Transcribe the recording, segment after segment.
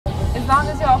as long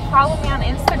as y'all follow me on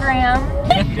Instagram.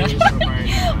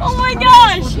 Oh my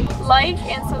gosh! Like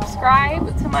and subscribe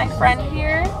to my friend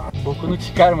here. Bokunu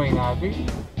çıkarmayın abi.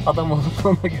 Adam olup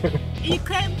ona göre. You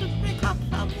came to pick up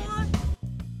someone?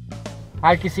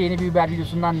 Herkese yeni bir Uber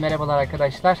videosundan merhabalar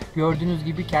arkadaşlar. Gördüğünüz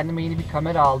gibi kendime yeni bir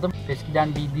kamera aldım.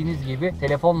 Eskiden bildiğiniz gibi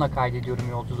telefonla kaydediyorum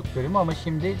yolculuklarımı ama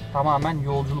şimdi tamamen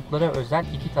yolculuklara özel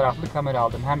iki taraflı kamera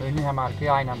aldım. Hem önü hem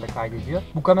arkayı aynı anda kaydediyor.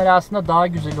 Bu kamera aslında daha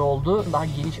güzel oldu. Daha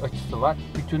geniş açısı var.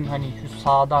 Bütün hani şu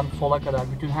sağdan sola kadar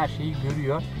bütün her şeyi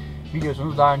görüyor.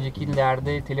 Biliyorsunuz daha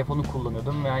öncekilerde telefonu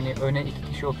kullanıyordum ve hani öne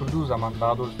iki kişi oturduğu zaman,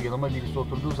 daha doğrusu yanıma birisi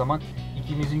oturduğu zaman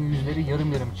ikimizin yüzleri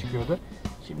yarım yarım çıkıyordu.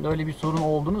 Şimdi öyle bir sorun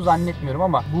olduğunu zannetmiyorum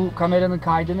ama bu kameranın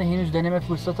kaydını henüz deneme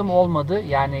fırsatım olmadı.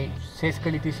 Yani ses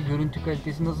kalitesi, görüntü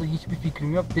kalitesi nasıl hiçbir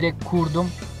fikrim yok. Direkt kurdum,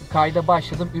 kayda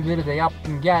başladım, Uber'i de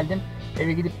yaptım, geldim.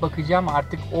 Eve gidip bakacağım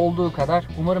artık olduğu kadar.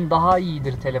 Umarım daha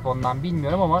iyidir telefondan,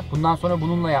 bilmiyorum ama bundan sonra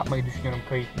bununla yapmayı düşünüyorum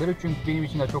kayıtları. Çünkü benim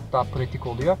için de çok daha pratik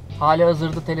oluyor.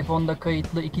 Halihazırda telefonda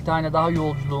kayıtlı 2 tane daha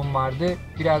yolculuğum vardı.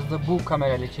 Biraz da bu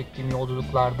kamerayla çektiğim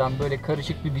yolculuklardan böyle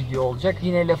karışık bir video olacak.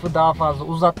 Yine lafı daha fazla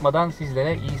uzatmadan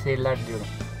sizlere iyi seyirler diliyorum.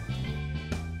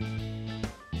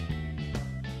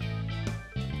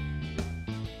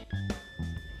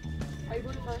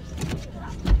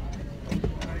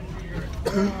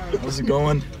 How's it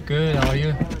going? Good, how are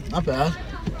you? Not bad.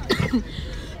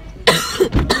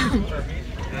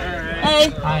 Hey.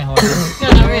 Hi, how are you?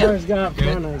 Good, how are you? Guys got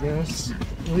fun, I guess.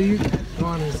 Leave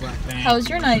on his lap. How's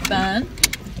your night been?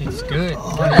 It's good.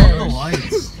 Good.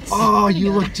 Lights. Oh,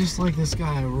 you look just like this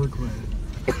guy I work with.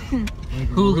 Like,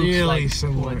 Who looks really like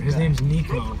similar. what His guy? name's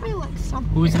Nico.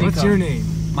 Who's Nico? What's your name?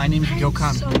 My name is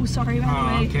Gökhan. So sorry, by the Oh,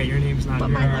 way. okay, your name's not But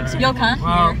here. my legs are Yokan?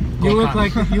 Well,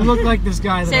 you look like this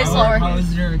guy. Say it That slower. I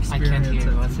was your experience? I can't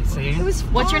hear. What's it saying? It was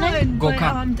What's your name? fun,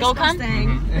 Gökhan. but, Gökhan?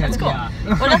 disgusting. That's cool.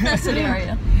 What ethnicity are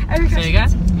you? Say again?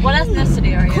 What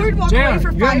ethnicity are you? Could walk away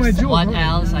for you got 5 my seconds. jewel. What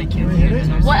else? I can't hear.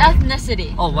 What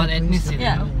ethnicity? Oh, what ethnicity?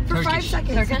 Yeah. For 5 Turkish.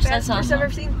 seconds. Turkish? That's That the sounds first I've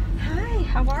ever seen. Hi,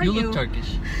 how are you? You look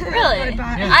Turkish. Really?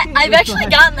 Goodbye. I've actually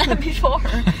gotten that before.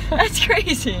 That's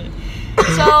crazy.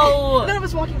 So, Then I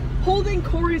was walking, holding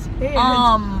Corey's hand.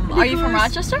 are you from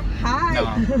because- Rochester? Hi.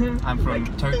 No, I'm from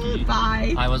Turkey.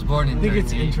 Bye. I was born in I think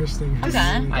it's Turkey. interesting.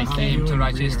 Okay. I came to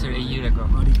Rochester a year ago.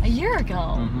 A year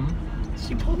ago.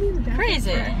 She pulled me in the back.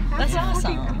 Crazy. for a half That's a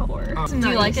fucking awesome. hour. Do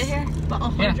you like it here? But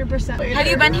 100%. Have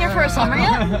you been here for a summer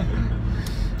yet?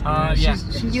 Yeah.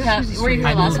 You have. Were you I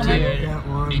here last moved summer?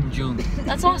 here in June.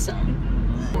 That's awesome.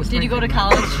 Did you go to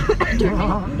college in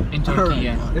Turkey? In Turkey,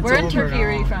 yeah. Where in Turkey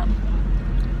are you from?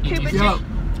 Yep.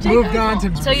 Moved on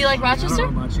to. So you like I don't know Rochester?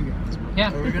 about you guys.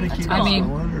 Yeah. We're gonna keep I mean,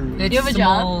 going, it's you have a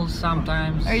job? small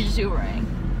sometimes. Or are you just Ubering?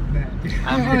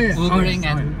 I'm Oh, yeah. Ubering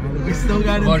and We still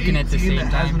got an working at the 18 same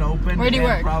that hasn't time. opened. Where do you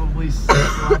and work? Probably 6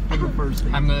 left in the first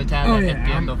week. I'm gonna tell Oh that yeah, at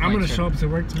the end of I'm my gonna trip. show up to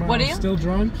work tomorrow. What are you? Still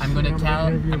drunk. I'm gonna tell.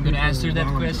 interview I'm gonna people answer that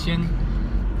while I'm question.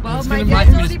 Well, It's my gonna be dad's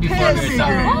 5 minutes already before pissed. we're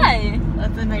done. Why?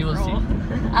 That's the night You will see. roll.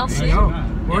 I'll I see. know.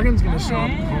 Morgan's gonna show up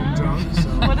home drunk. So.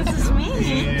 What does this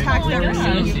mean? Tax Oh my never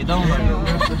God. You'll see. Don't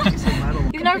worry.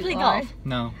 You've never played golf?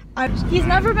 No. He's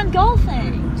never been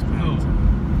golfing.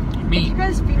 You Me.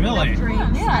 guys beat me Really? up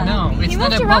drinks. Yeah. No, He it's moved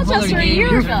not to a popular Rochester a game.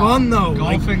 year It's ago. fun though.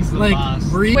 Golfing's the boss.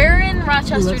 breathe. Where in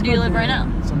Rochester Let's do you go live there. right now?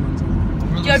 Someone's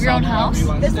Do you have your own house?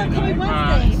 It's upcoming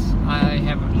Wednesday.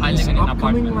 I live in an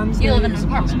upcoming apartment. Wednesday. You live in an is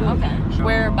apartment. possible. Okay.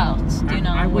 Whereabouts? Do you know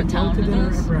I what would go town to it dinner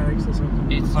is? at Braddock's or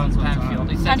something. It's on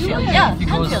Penfield. It's Penfield, actually, yeah. if you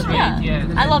go Penfield, straight,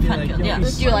 yeah. I love Penfield, yeah.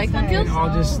 Do you like Penfield? And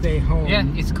I'll just stay home. Yeah,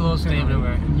 it's close to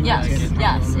everywhere. Yes,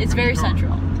 yes. It's very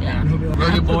central. Yeah. And he'll be like,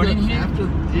 Were you born in here?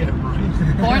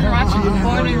 Born in Rochester,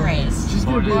 born and raised. She's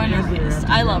gonna be Born and there raised.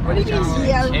 after I love that. Rochester.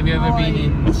 Yeah, Have you ever been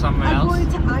in somewhere I'm else? going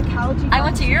to oncology. I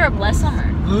went to Europe last summer.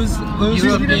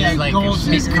 Europe is like a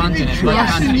big continent. What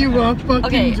Crossing country? you up fucking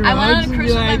Okay, I went on drugs a and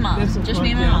cruise be with my like, mom. "This will Just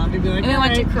me and fuck my you up." mom. And you'd be like, And we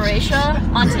went to "Alright." Croatia,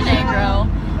 Montenegro.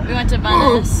 We went to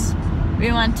Venice.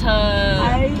 We went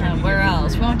to where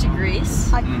else? We went to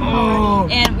Greece. Oh,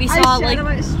 And we saw like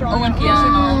Olympia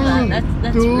and all of that.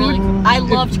 That's Dude, really cool. I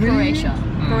it's loved really- Croatia.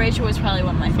 Croatia was probably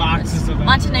one of my Boxes favorites. of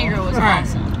Montenegro was Alright.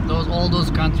 awesome. All those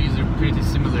countries are pretty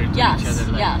similar to Yes, each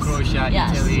other. Like yes, Croatia,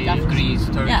 yes, Italy, definitely. Greece,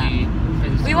 Turkey.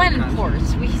 We went in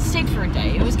ports. We stayed for a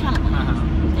day. It was kind of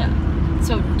fun. Yeah.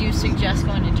 So, do you suggest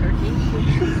going to Turkey?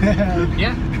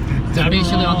 Yeah.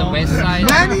 Especially on the west side.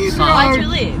 Many Why'd you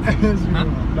drugs.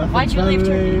 leave? Why'd you leave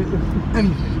Turkey?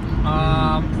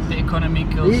 The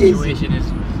economical situation is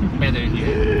better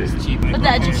here. It's cheaper. But the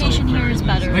education here is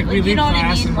better. Like, we Like, you leave know what I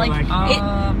class mean? and we're Like,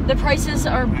 like, the prices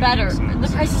are better. The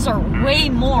prices are way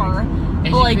more.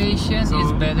 But like, Education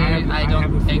is better. I don't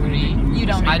agree. you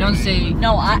don't. I don't say.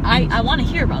 No, I want to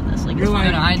hear about this. Like, You're it's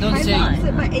like- No, I don't I say.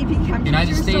 sit my AP Chem United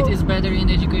teacher, States so is better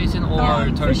in education or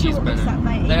Turkey is she'll better. accept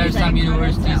my There are A's some and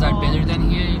universities credits are at better all. than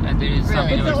here, and there is some Really? But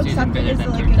they'll universities accept better it as than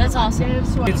like Turkey. an That's awesome. elective,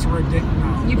 so It's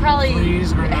ridiculous. You probably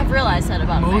Freeze are- have realized that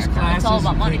about Most America. classes It's all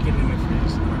about money. you can't get in the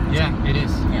freeze. Yeah, it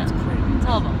is. Yeah, It's crazy. it's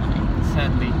all about money.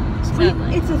 Sadly.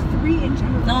 Sadly. it's a 3 in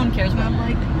general. No one cares And about I'm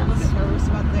like anything a little bit nervous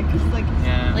about that because like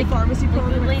Yeah. Like, the pharmacy like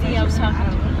program. the lady I was talking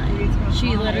to tonight,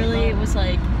 she literally was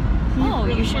like, "Oh,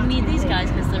 you should meet these guys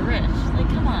because they're rich." Like,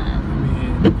 come on. I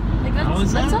mean, Like How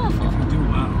is that's that? awful. if you do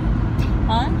well.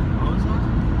 Huh? What was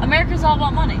that? America's all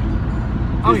about money.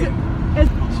 Oh yeah.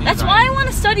 She's That's right. why I want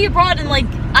to study abroad and like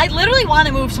I literally want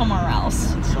to move somewhere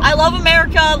else. I love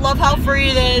America, love how free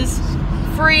it is.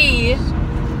 Free.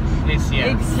 It's, yeah,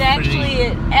 Exactly. pretty-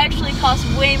 It actually costs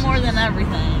way more than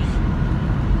everything.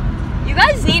 You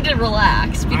guys need to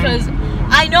relax because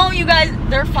I know you guys,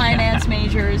 they're finance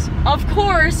majors. Of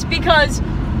course, because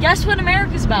guess what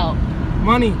America's about?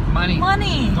 Money. Money.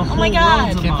 Money. The Oh whole my god.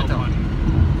 world's about Capital. money.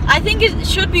 I think it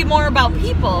should be more about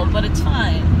people, but it's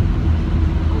fine.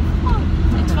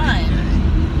 It's fine.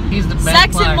 He's the best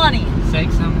Sex and part. money.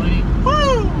 Sex and money.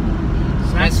 Woo!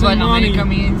 That's Sex what and money America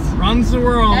means. runs the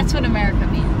world. That's what America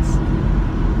means.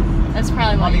 That's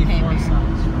probably why you Money came for here.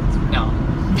 size. No.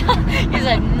 He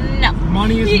said no.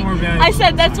 Money is He- more valuable. I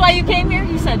said that's why you came here.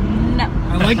 He said no.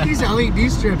 I like these LED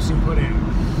strips you put in.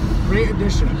 Great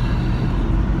addition.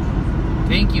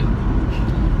 Thank you.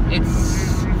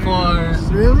 It's for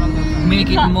Really? make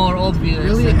it more obvious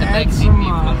Really that the add backseat some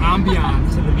people. ambiance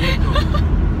to the vehicle.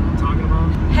 I'm talking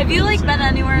about. Have you like been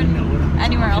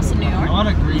anywhere else in New A York? lot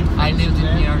of green. I lived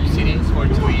in New York City for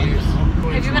 2 years.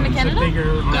 Have you been to It's a Canada? bigger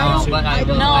No, house. but I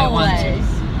will. No I want way.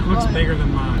 to. It looks bigger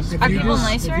than mine. Are people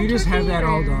nicer If you in just have Turkey, that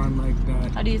all or- done like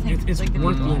that, How do you think it's like, the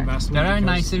worth people the are? investment. There are because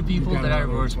nicer you've people, got there are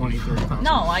another worse 20, people. 30,000.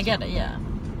 No, I get it. Yeah.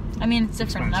 I mean, it's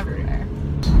different Expensive. everywhere.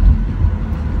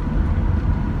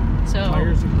 So,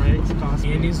 Tires and brakes cost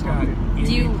me. Andy's got. do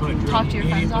you talk to your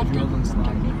friends often Drill from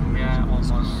Turkey? Yeah,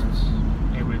 almost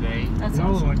every day. That's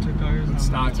No awesome. electric tires. It's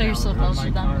stock. So you're still on close my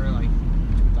to them? car, like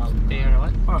 2,000. They are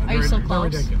what? Oh, Are you still they're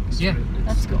close? ridiculous. Yeah.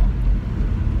 That's cool.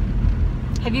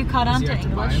 Have you caught on Does to he have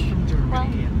to buy English? it from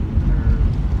Germany?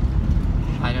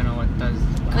 Well, I don't know what does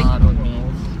Like- caro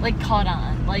means. like caught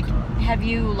on. Like, have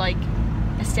you like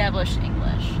established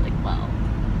English? Like, well.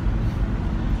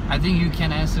 I think you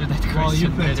can answer that question Well,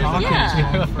 you've been better talking than Yeah.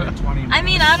 to him for 20 minutes. I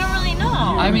mean, I don't really know.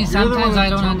 I mean, You're the one sometimes that I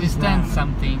don't determines understand that.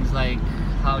 some things like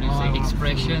how do you Oh, I say want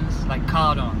expressions like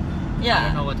cardon. I don't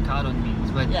Yeah. know what cardon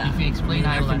means, but Yeah. if you explain,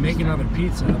 I I will can make understand. another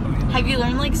pizza. But Have you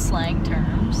learned like slang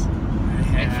terms? If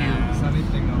Is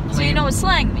anything else? So you know what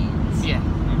slang means? Yeah.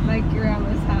 My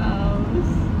grandma's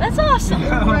house. That's awesome.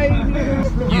 Right here.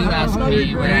 You asked me what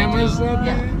I Grandma do. said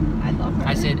Yeah. that? I love her.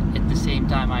 I said at the same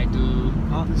time I do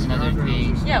another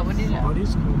thing. Yeah, what do you Oh, do?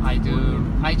 these cool.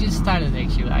 I just started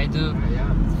actually. I do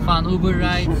fun Uber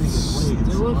rides,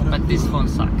 Still a- but this phone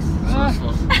sucks. So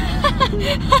slow.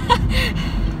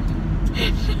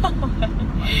 Oh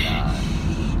my gosh.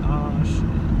 Oh shit.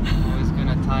 I was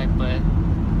gonna type, but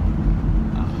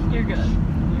You're good.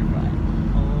 You're fine.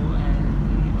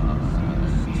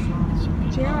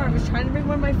 JR, I was trying to bring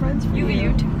one of my friends for You a you.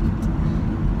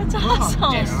 YouTube? That's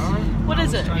awesome. Yes. What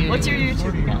is it? What's your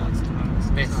YouTube account?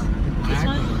 This. This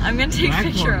one? I'm gonna take a Black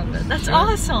picture one. of it. That's Oh,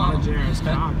 awesome. JR,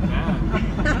 stop that.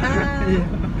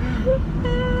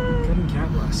 Couldn't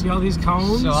capitalize. See all these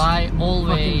cones? So I Fucking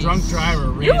always drunk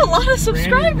driver. You have a lot of ran into the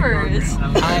subscribers.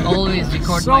 guardrail. I always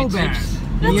record So my bad. trips.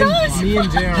 That's me and, awesome. Me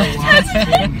and JR watched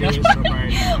days for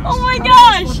Friday. Oh my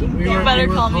gosh! We You were- better we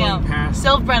were call me pulling out. past-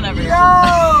 Silv Brenner. Yo!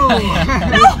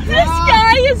 No, this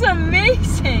guy is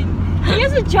amazing. He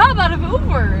has a job out of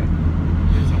Uber.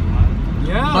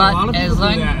 Yeah, But a lot of as people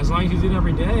long- do that. As long as you do it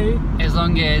every day. As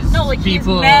long as No, like he has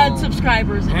people mad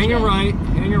subscribers and Hang shit. it right.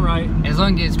 Hang it right. as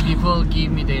long as people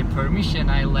give me their permission,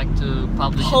 I like to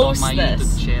publish Post it on my this.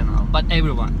 YouTube channel. But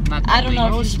everyone, not I don't know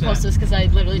if only- you should post this because I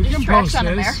literally You just can trash post on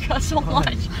this. America so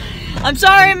much. I'm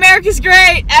sorry, America's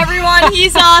great. Everyone,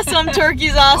 he's awesome.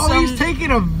 Turkey's awesome. Oh, he's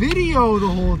taking a video the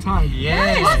whole time.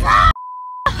 Yes.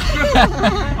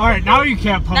 All right, now you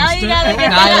can't post Now you gotta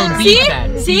get I'll that. beat See?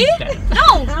 that. See? Beat that.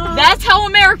 No, that's how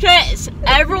America is.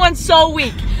 Everyone's so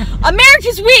weak.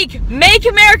 America's weak. Make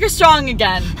America strong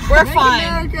again. We're fine.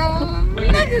 America.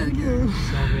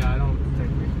 Sylvia, I don't think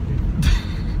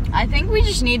we I think we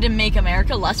just need to make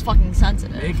America less fucking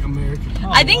sensitive. Make America.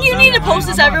 I think you need to post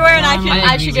this everywhere, and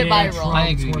I should get viral. I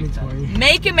agree with that. 2020.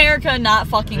 Make America not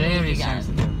fucking leave Very again.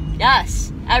 sensitive.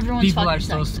 Yes, everyone's People fucking are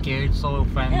so sensitive. scared, so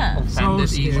Yeah. offended So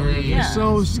scared. easily. You're Yeah.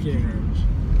 so scared.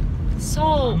 I'm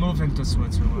So moving to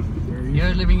Switzerland.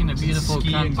 You're living in a beautiful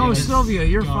Ski and country. Oh, It's Sylvia,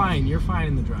 you're gone. fine. You're fine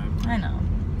in the drive. I know.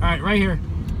 All right, right here.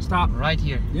 Stop. Right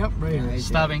here. Yep, right here.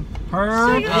 Stopping.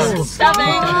 Perfect. Oh. Stopping.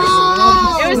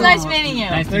 It was nice meeting you.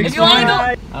 Nice to meet If you want to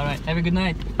go, All right. Have a good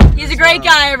night. he's a great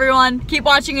guy. Everyone, keep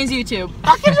watching his YouTube.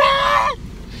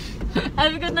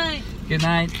 Have a good night. Good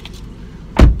night.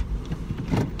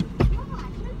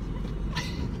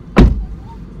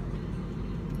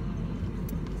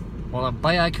 Valla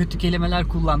bayağı kötü kelimeler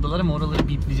kullandılar ama oraları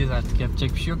bipleyeceğiz artık.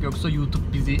 Yapacak bir şey yok. Yoksa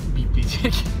YouTube bizi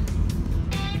bipleyecek.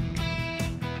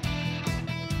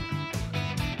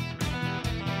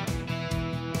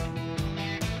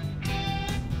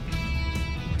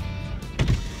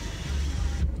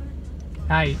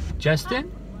 Hi,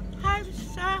 Justin? Hi,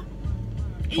 sir.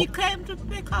 You came to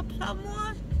pick up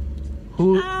someone?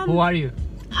 Who are you?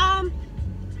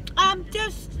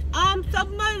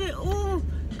 Somebody who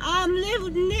lives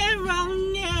near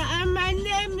around here, and my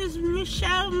name is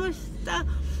Michelle Mister.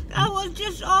 I was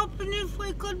just hoping if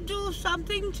we could do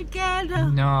something together.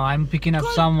 No, I'm picking up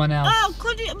someone else. Oh,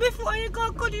 could you, before you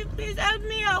go, could you please help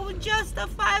me out with just $5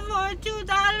 or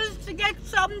 $2 to get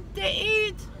something to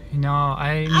eat? No,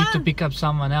 I need to pick up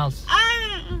someone else.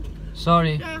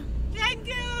 Sorry. Thank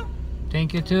you.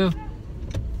 Thank you too.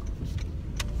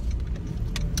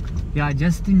 Ya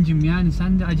Justin'cim yani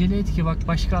sen de acele et ki bak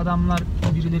başka adamlar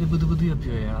birileri bıdı bıdı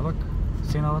yapıyor ya. Bak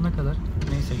seni alana kadar.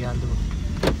 Neyse geldi bu.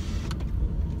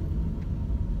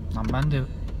 Lan ben de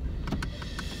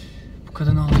bu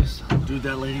kadını alacağız. Dude,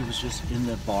 that lady was just in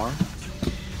that bar.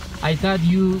 I thought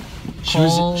you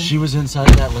called... She was inside.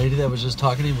 That lady that was just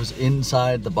talking to you was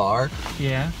inside the bar,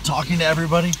 Yeah. talking to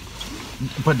everybody,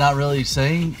 but not really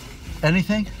saying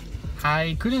anything.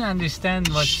 I couldn't understand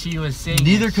what she was saying.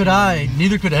 Neither could I. actually.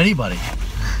 Neither could anybody.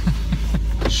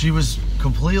 She was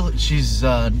completely. She's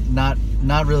not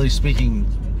really speaking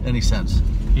any sense.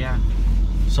 Yeah.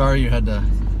 Sorry, you had to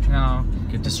No.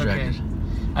 get It's okay. distracted.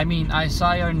 I mean, I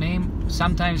saw your name.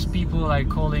 Sometimes people are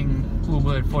calling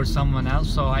Uber for someone else,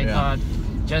 so I Yeah. thought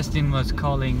Justin was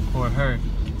calling for her.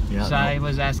 Yeah. So I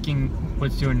was asking,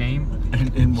 "What's your name?"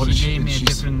 And what is She she? gave me a she's-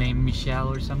 different name, Michelle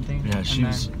or something. Yeah,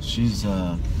 and she's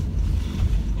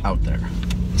out there.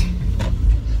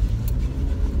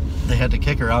 They had to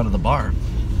kick her out of the bar.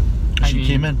 I She mean,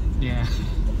 came in. Yeah.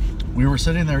 We were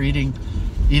sitting there eating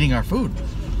our food,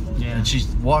 Yeah. and she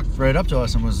walked right up to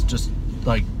us and was just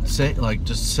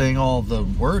saying all the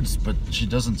words, but she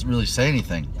doesn't really say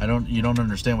anything. You don't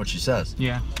understand what she says.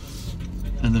 Yeah.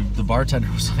 And the bartender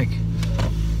was like,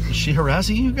 "Is she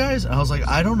harassing you guys?" I was like,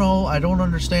 "I don't know. I don't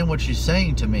understand what she's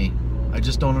saying to me. I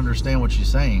just don't understand what she's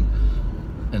saying."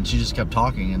 And she just kept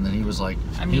talking, and then he was like,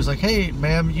 "Hey,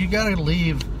 ma'am, you gotta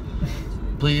leave,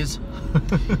 please."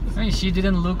 I mean, she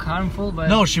didn't look harmful, but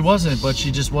No, she wasn't, but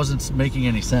she just wasn't making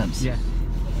any sense. yeah.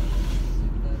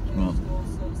 Well.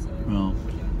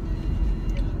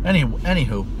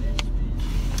 Anywho,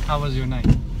 How was your night?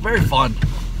 very fun.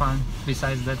 Fun.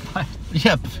 Besides that part.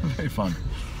 Yeah, very fun.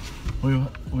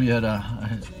 We had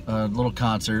a little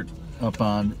concert up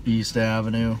on East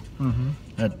Avenue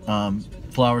at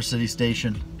Flower City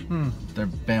Station. Their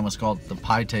band was called the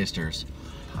Pie Tasters.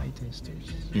 Pie tasters.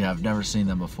 Yeah, I've never seen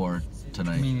them before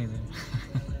tonight. Me neither.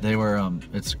 They were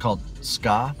it's called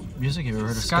ska music. Have you ever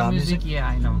heard of Ska music? Yeah,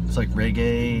 I know. It's like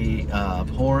reggae,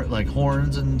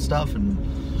 horns and stuff, and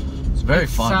it's very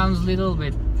fun. Sounds a little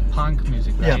bit punk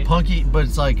music, right? Yeah, punky, but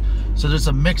it's like, so there's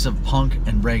a mix of punk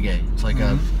and reggae. It's like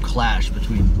a clash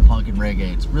between punk and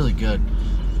reggae. It's really good.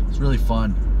 It's really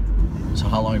fun. So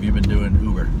how long have you been doing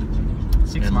Uber?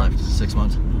 6 And months. Lyft? 6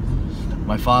 months.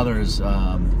 My father is,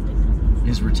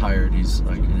 he's retired. He's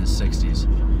like in his 60s,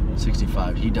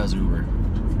 65. He does Uber.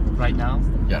 Right now?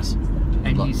 Yes.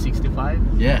 And he's 65?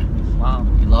 Yeah, Wow.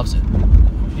 he loves it.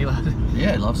 He loves it.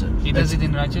 Yeah, he loves it. He does it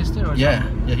in Rochester or Yeah,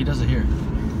 somewhere? yeah, he does it here.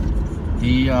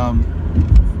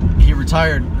 He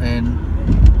retired, and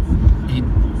he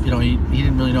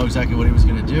didn't really know exactly what he was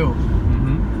gonna do.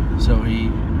 So he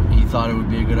thought it would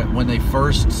be a good. When they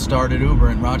first started Uber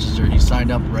in Rochester, he signed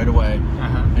up right away,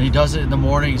 and he does it in the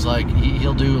mornings. Like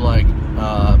he'll do like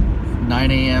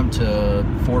 9 a.m. to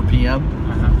 4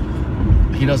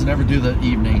 p.m. He doesn't ever do the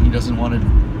evening. He doesn't want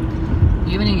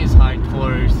to. Evening is hard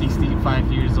for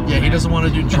 65 years old. Yeah, he man. doesn't want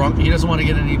to do drunk. He doesn't want to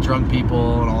get any drunk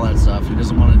people and all that stuff. He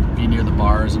doesn't want to be near the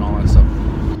bars and all that stuff.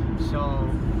 So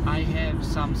I have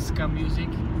some ska music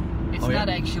It's Oh, not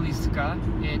yeah? actually ska.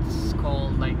 It's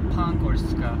called like punk or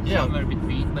ska, Yeah. somewhere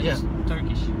between, but Yeah. it's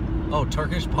Turkish. Oh,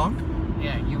 Turkish punk?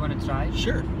 Yeah, you wanna try?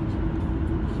 Sure.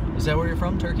 Is that where you're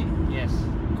from, Turkey? Yes.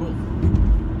 Cool.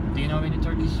 Do you know any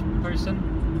Turkish person?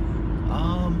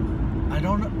 I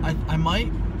don't know. I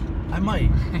might. I might.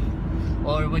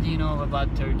 Or what do you know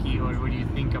about Turkey, or what do you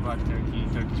think about Turkey,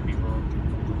 Turkish people?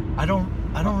 I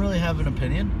don't really have an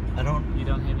opinion. I don't. You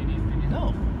don't have any opinion?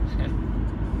 No.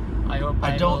 I hope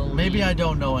I don't. will Maybe leave. I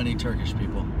don't know any Turkish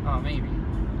people. Oh, maybe.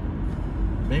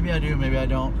 Maybe I do. Maybe I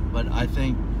don't. But I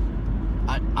think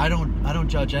I don't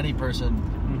judge any person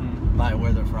Mm-hmm. by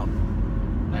where they're from.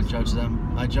 That's I judge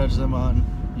them. I judge them on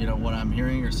what I'm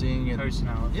hearing or seeing. And,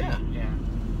 Personality. Yeah. Yeah.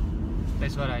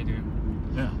 That's what I do.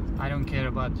 yeah. I don't care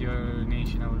about your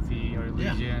nationality, your Yeah.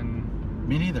 religion,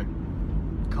 Me neither.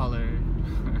 color.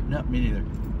 No, me neither.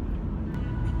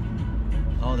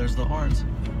 Oh, there's the horns.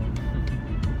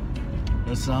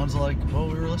 That sounds like what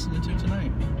we were listening to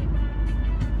tonight.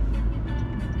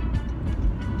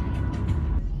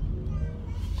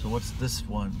 So what's this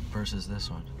one versus this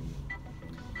one?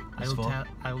 This phone?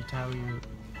 I will tell you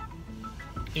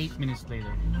 8 minutes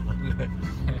later. Okay.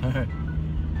 All right.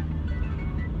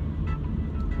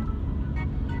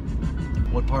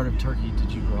 What part of Turkey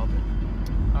did you grow up in?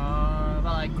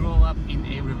 Well, I grew up in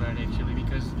everywhere actually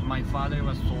because my father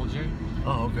was soldier.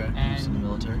 Oh, okay. He was in the And-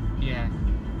 military. Yeah.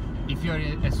 If you're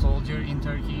a soldier in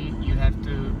Turkey, you have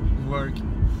to work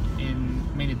in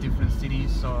many different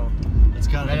cities. So, It's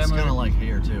kind Wherever- of like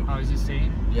here too. how is it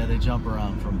saying? Yeah, they jump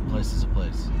around from place to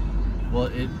place. Well,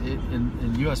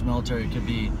 in U.S. military, it could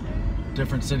be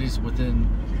different cities within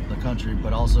the country,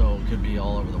 but also could be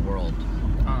all over the world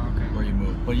Oh, okay. where you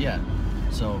move. But yeah,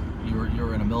 so you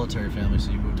were in a military family,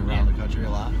 so you moved around Yeah. the country a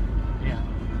lot. Yeah.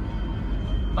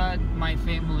 But my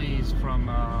family is from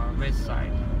west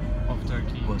side of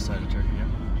Turkey. West side of Turkey,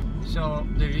 yeah. So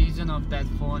the reason of that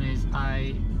phone is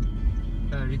I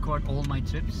record all my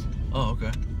trips. Oh,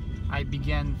 okay. I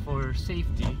began for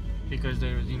safety because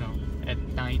there's, at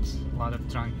night a lot of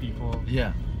drunk people.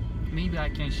 Yeah. Maybe I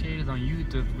can share it on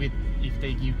YouTube if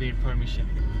they give their permission.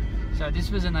 So this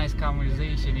was a nice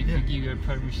conversation. If Yeah. you give your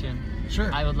permission,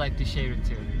 Sure. I would like to share it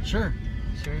too. Sure.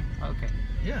 Sure? Okay.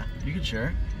 Yeah, you can share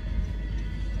it.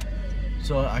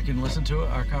 So I can listen to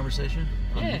our conversation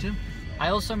on Yeah. YouTube? I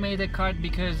also made a card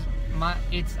because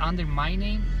it's under my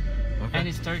name Okay. and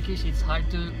it's Turkish. It's hard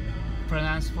to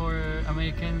pronounce for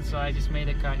Americans, so I just made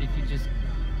a card. If you just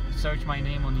search my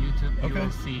name on YouTube, you Okay.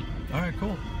 will see. All right,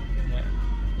 cool. Yeah.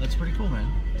 That's pretty cool, man.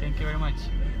 Thank you very much.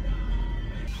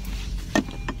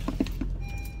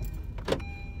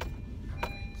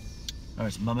 All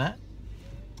right, so Mehmet?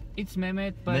 It's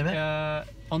Mehmet, but Mehmet?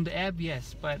 on the app,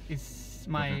 yes, but it's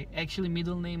my actually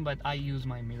middle name, but I use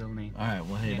my middle name. All right,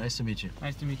 well, hey, Yeah. nice to meet you.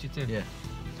 Nice to meet you too. Yeah.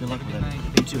 Good luck Have a with good that. night.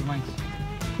 You Thank too. you very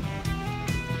much.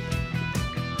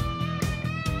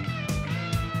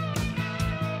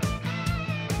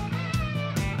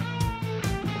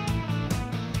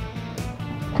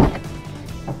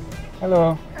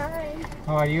 Hello, Hi.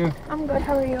 how are you? I'm good.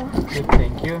 How are you? Good,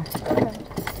 thank you. Good.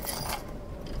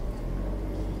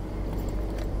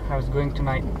 How's it going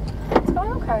tonight? It's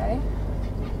going okay.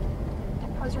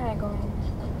 How's your night going?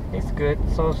 It's good,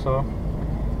 so.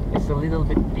 It's a little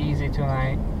bit busy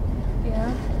tonight.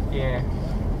 Yeah. Yeah.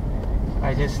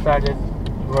 I just started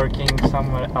working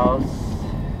somewhere else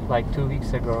like 2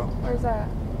 weeks ago. Where's that?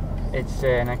 It's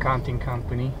an accounting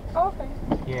company. Oh, okay.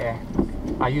 Yeah.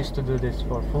 I used to do this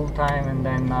for full time, and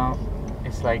then now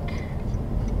it's like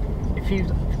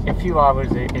a few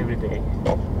hours every day.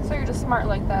 So you're just smart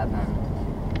like that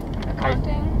then?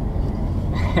 Accounting?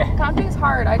 Accounting's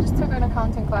hard. I just took an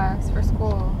accounting class for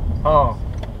school. Oh,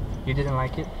 you didn't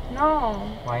like it? No.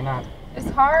 Why not? It's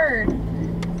hard.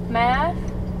 Math?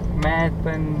 Math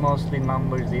and mostly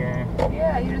numbers, yeah.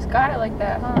 Yeah, you just got it like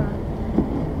that, huh?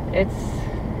 It's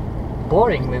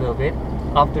boring a little bit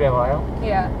after a while,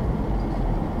 Yeah.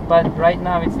 but right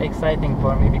now it's exciting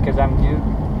for me because I'm new,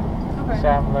 Okay. so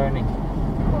I'm learning.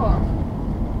 Cool.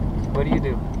 What do you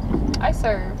do? I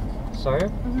serve.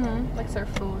 Serve Mm-hmm. Like serve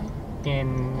food.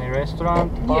 in a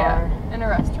restaurant, bar? Yeah, in a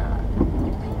restaurant.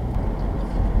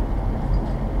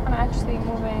 I'm actually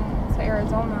moving to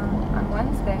Arizona on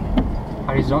Wednesday.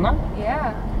 Arizona?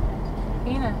 Yeah.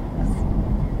 Phoenix.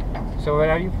 So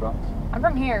where are you from? I'm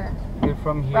from here. You're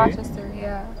from here. Rochester,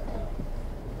 yeah.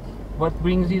 What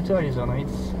brings you to Arizona?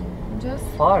 It's Just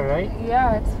far, right?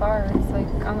 yeah, it's far. It's like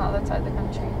on the other side of the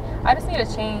country. I just need a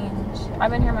change.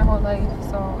 I've been here my whole life,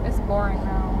 so it's boring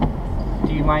now.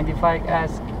 Do you mind if I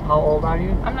ask how old are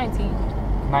you? I'm 19.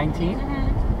 19?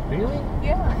 Mm-hmm. Really?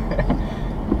 Yeah.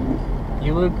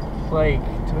 You look like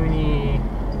 20,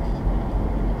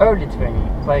 Early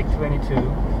 20, like 22.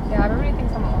 Yeah, everybody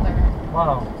thinks I'm older.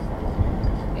 Wow.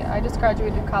 Yeah, I just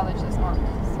graduated college this month,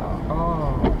 so.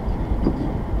 Oh.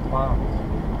 Wow.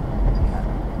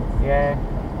 Yeah.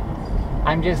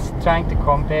 I'm just trying to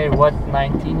compare what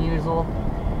 19 years old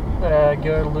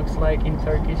girl looks like in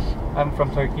Turkish. I'm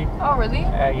from Turkey. Oh, really?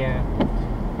 Yeah.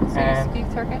 So And you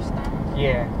speak Turkish then?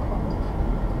 yeah.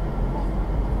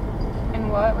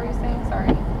 And what were you saying?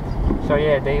 Sorry. So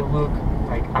yeah, they look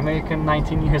like American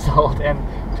 19 years old and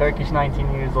Turkish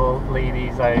 19 years old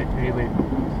ladies are really,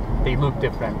 they look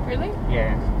different. Really?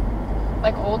 Yeah.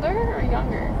 Like older or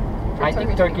younger? For I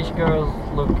think Turkish people? girls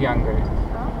look younger.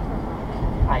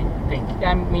 Oh. I think.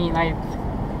 I mean,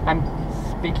 I'm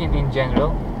speaking in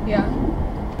general. Yeah.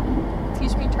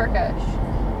 Teach me Turkish.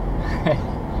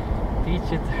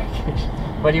 Teach you Turkish.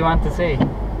 What do you want to say?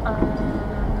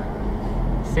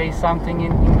 Say something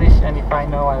in English, and if I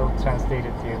know, I will translate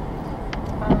it to you.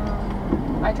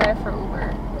 I drive for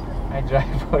Uber. I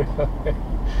drive for Uber.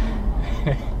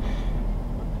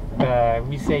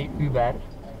 We say Uber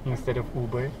instead of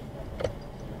Uber.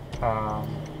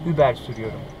 Uber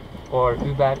sürüyorum. Or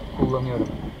Uber kullanıyorum.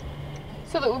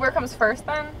 So the Uber comes first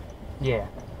then? Yeah.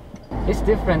 It's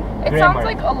different It grammar. sounds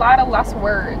like a lot of less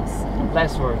words.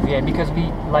 Less words, yeah, because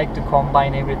we like to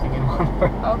combine everything in one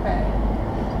word. Okay.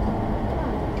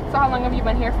 So how long have you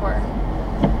been here for?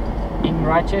 In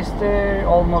Rochester,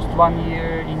 almost 1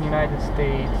 year. In United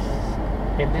States,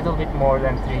 a little bit more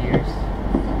than 3 years.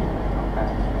 Okay.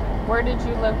 Where did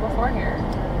you live before here?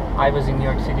 I was in New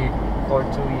York City for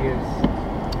 2 years.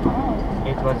 Oh,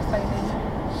 It that's was exciting.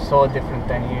 so different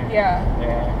than here. Yeah,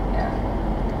 Yeah. yeah.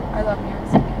 I love New York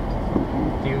City.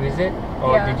 Do you visit,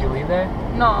 or Yeah. did you live there?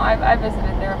 No, I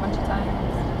visited there a bunch of times.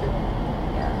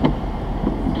 Yeah.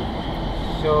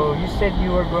 So you said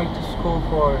you were going to school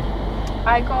for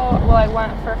I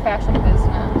went for fashion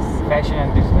business. fashion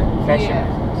and business. Fashion Yeah.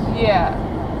 business. Yeah.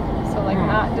 So like Hmm.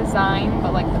 not design,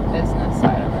 but like the business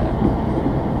side of it.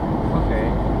 Okay.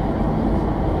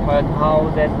 But how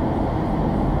that,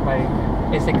 like,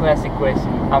 it's a classic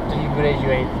question. After you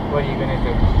graduate, what are you gonna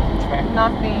do?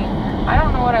 Nothing. I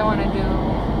don't know what I want to do.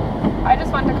 I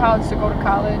just went to college to go to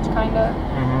college, kind of.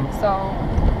 Mm-hmm. So,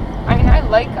 I mean, I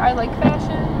like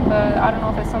fashion, but I don't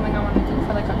know if it's something I want to do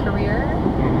for like a career.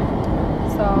 Mm-hmm.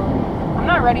 So, I'm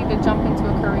not ready to jump into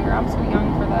a career. I'm too young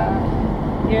for that.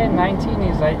 Yeah, 19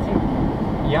 is, I think,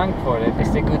 young for it.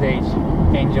 It's a good age.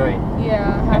 Enjoy it.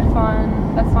 Yeah, have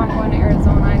fun. That's why I'm going to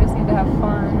Arizona. I just need to have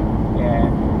fun. Yeah.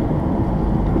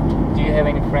 Do you have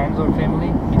any friends or family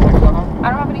in Arizona? I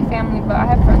don't have any family, but I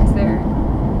have friends there.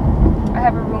 I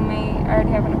have a roommate. I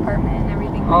already have an apartment and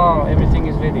everything. Oh, everything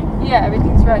is ready. Yeah,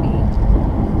 everything's ready.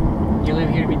 You live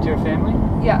here with your family?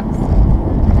 Yes.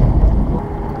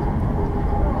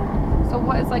 So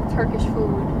what is like Turkish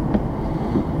food?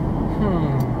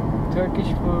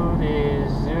 Turkish food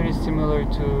is very similar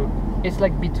to, it's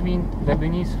like between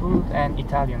Lebanese food and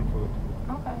Italian food.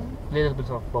 Okay. A little bit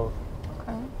of both.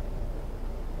 Okay.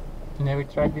 You never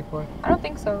tried before? I don't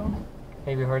think so.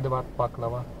 Have you heard about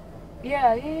baklava?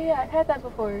 Yeah. I've had that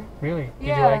before. Really? Did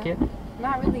Yeah. you like it?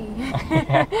 Not really.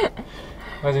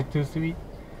 Was it too sweet?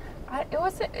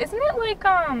 Isn't it like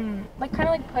kind of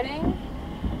like pudding?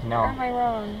 Or No. am I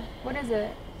wrong? What is it?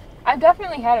 I've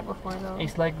definitely had it before though.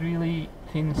 It's like really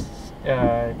thin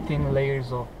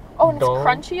layers of Oh, and it's dough.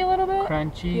 crunchy a little bit?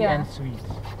 Crunchy Yeah. and sweet.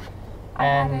 I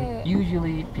had And it.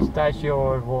 usually pistachio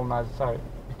or walnuts are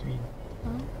between.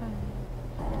 Okay.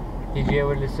 Did you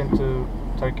ever listen to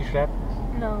Turkish rap?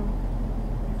 No.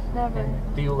 Never.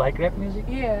 Do you like rap music?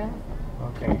 Yeah.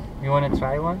 Okay. You wanna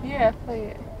try one? Yeah, play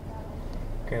it.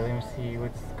 Okay, let me see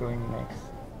what's going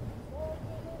next.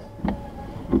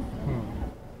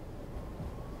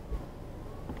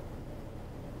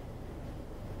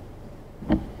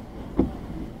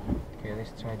 Okay,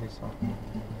 let's try this one.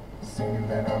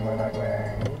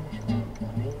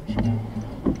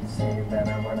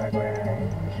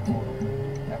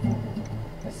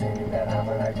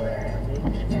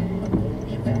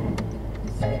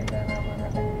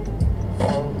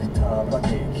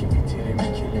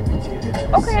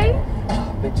 Okay.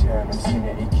 Canım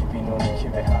sene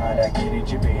 2012 ve hala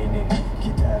gerici beynin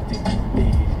Giderdin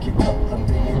değil ki tatlım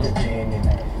beni de beğenin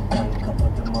Ben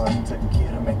kapadım artık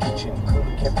girmek için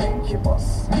kıl kepenki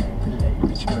bas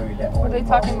Play hiç böyle What are they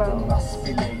talking olmazdı about? nasıl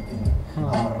bileydin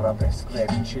Arabesk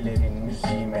rapçilerin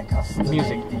müziğime kastı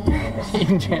Music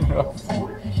in general.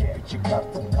 Hep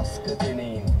çıkartın kaskı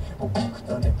deneyin. Bu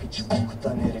boktan hep hiç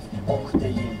boktan herif. Ok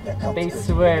değil de kaptı. They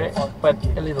swear, but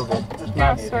a little bit.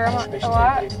 Yeah, I swear a lot.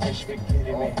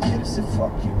 Gerisi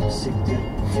fuck you, siktir,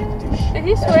 fiktir. Did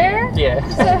he swear? Yeah.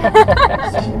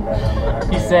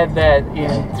 He said that in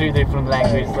 3 different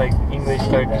languages, like English,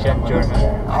 Turkish, and German.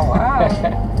 Oh wow.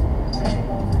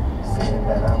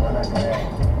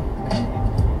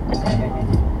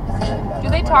 Do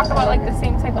they talk about like the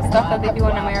same type of stuff that they do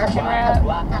in American rap?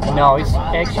 No, it's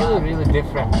actually really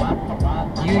different.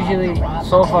 Usually,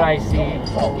 so far I see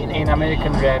in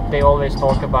American rap, they always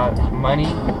talk about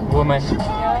money, women.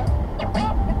 Yeah.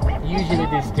 Usually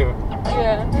these two.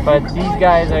 Yeah. But these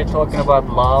guys are talking about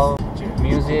love,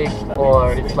 music,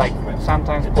 or it's like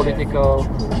sometimes political,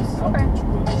 Okay.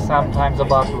 sometimes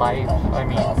about life. I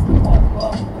mean,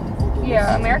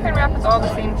 Yeah, American rap is all the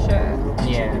same shit.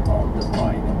 yeah.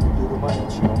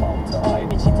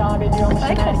 Hitap ediyormuş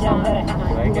Like that song.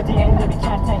 Like it. Diğerinde bir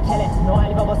kertenkele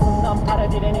Noel babasından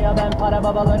para dileniyor. Ben para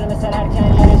babalarını sererken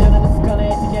yere canını sıkanı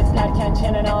etiketlerken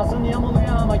çenen ağzın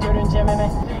yamuluyor ama görünce meme.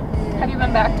 Have you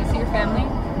been back to see your family?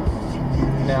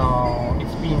 No,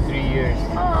 it's been 3 years.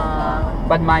 Aww,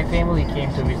 But my family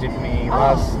came to visit me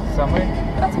last summer,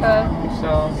 that's good.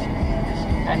 so,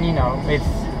 and you know,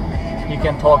 you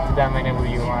can talk to them whenever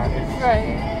you want.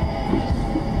 Right.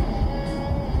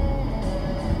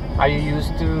 Are you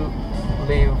used to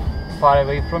live far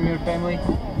away from your family?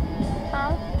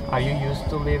 Huh? Are you used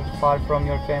to live far from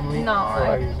your family? No, For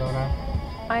Arizona?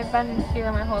 I've been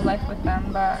here my whole life with them,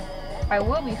 but I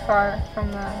will be far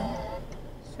from them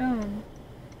soon.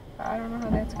 But I don't know how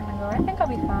that's gonna go. I think I'll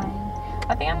be fine.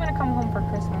 I think I'm gonna come home for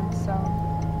Christmas, so.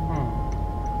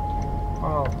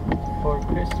 Well, for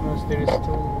Christmas there is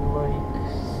still like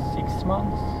 6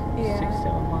 months? Yeah.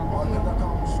 6-7 months.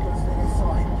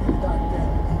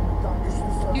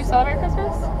 Do you celebrate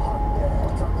Christmas?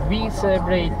 We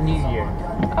celebrate New Year.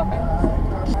 Okay.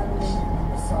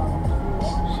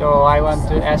 So I want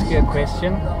to ask you a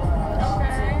question.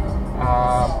 Okay.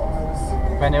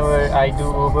 Whenever I do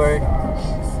Uber,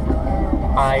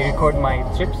 I record my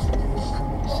trips.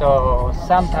 So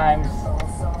sometimes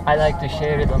I like to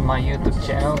share it on my YouTube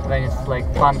channel when it's like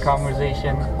fun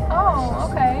conversation. Oh,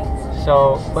 okay.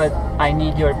 So, but I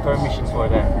need your permission for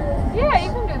that. Yeah,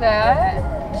 you can do that.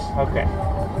 Okay.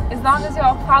 As long as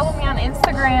y'all follow me on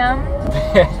Instagram,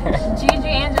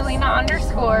 GigiAngelina_.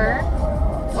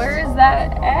 Where is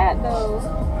that at though?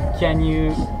 Can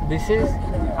you?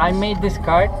 I made this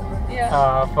card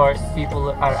Yeah. for people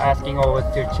who are asking, oh,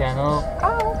 what's your channel?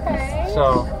 Oh, okay.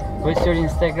 So, what's your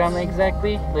Instagram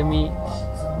exactly? Let me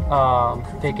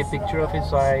take a picture of it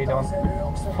so I don't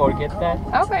forget that.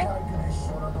 Okay.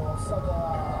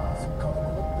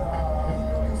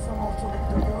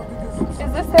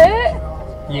 Is this it?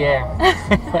 Yeah.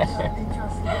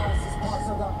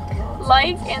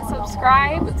 Like and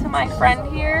subscribe to my friend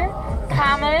here.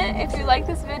 Comment if you like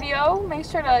this video. Make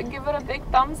sure to give it a big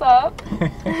thumbs up.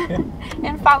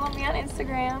 And follow me on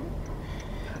Instagram.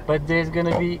 But there's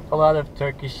gonna be a lot of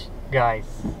Turkish guys.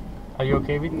 Are you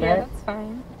okay with Yeah, that? that's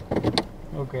fine.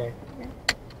 Okay.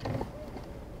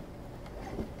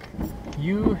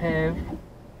 You have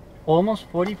almost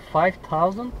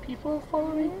 45,000 people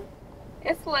following?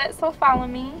 It's lit, so follow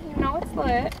me. You know it's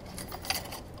lit.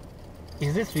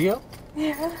 Is this real?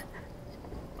 Yeah.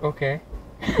 Okay.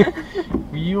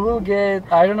 You will get,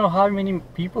 I don't know how many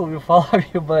people will follow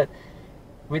you, but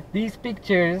with these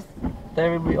pictures,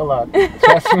 there will be a lot.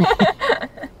 Trust me.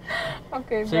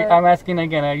 Okay, So but I'm asking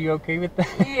again, are you okay with that?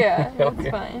 yeah, that's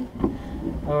Okay. fine.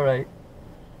 Alright.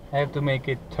 I have to make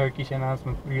a Turkish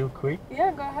announcement real quick.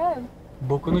 Yeah, go ahead.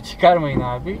 Bokunu çıkarmayın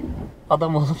abi.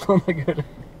 Adam olun ona göre.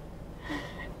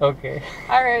 Okay.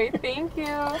 Alright, thank you.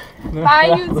 No Bye,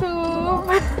 problem.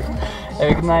 YouTube. Have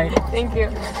a good night. Thank you.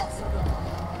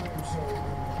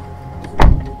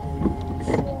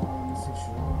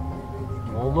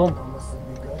 Oğlum,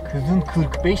 kızın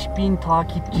 45.000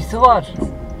 takipçisi var.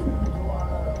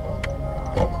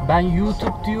 Ben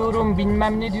YouTube diyorum,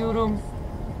 bilmem ne diyorum.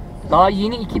 Daha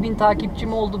yeni 2000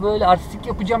 takipçim oldu, böyle artistik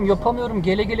yapacağım, yapamıyorum.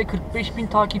 Gele gele 45.000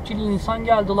 takipçili insan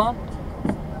geldi lan.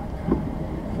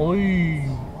 Oy.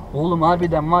 Oğlum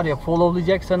harbiden var ya,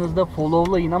 followlayacaksanız da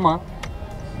followlayın ama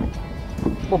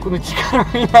bokunu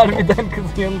çıkarmayın harbiden,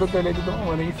 kızın yanında söyledim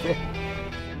ama neyse.